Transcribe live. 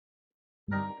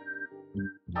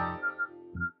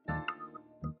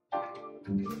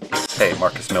Hey,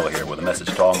 Marcus Miller here with a message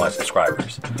to all my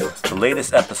subscribers. The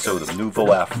latest episode of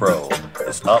Nouveaux Afro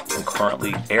is up and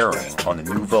currently airing on the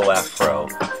Nouveaux Afro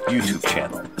YouTube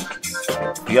channel.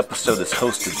 The episode is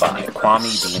hosted by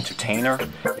Kwame the Entertainer,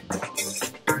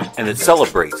 and it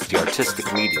celebrates the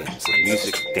artistic mediums of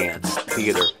music, dance,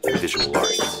 theater, and visual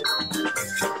arts.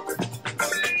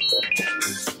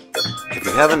 If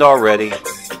you haven't already,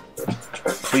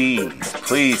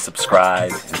 please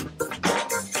subscribe.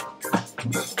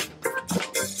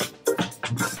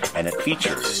 And it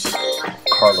features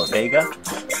Carla Vega,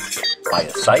 Aya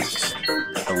Sykes,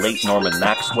 the late Norman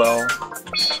Maxwell,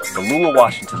 the Lula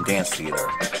Washington Dance Theater,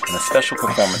 and a special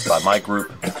performance by my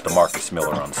group, the Marcus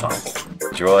Miller Ensemble.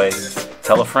 Enjoy,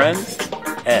 tell a friend,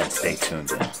 and stay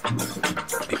tuned in.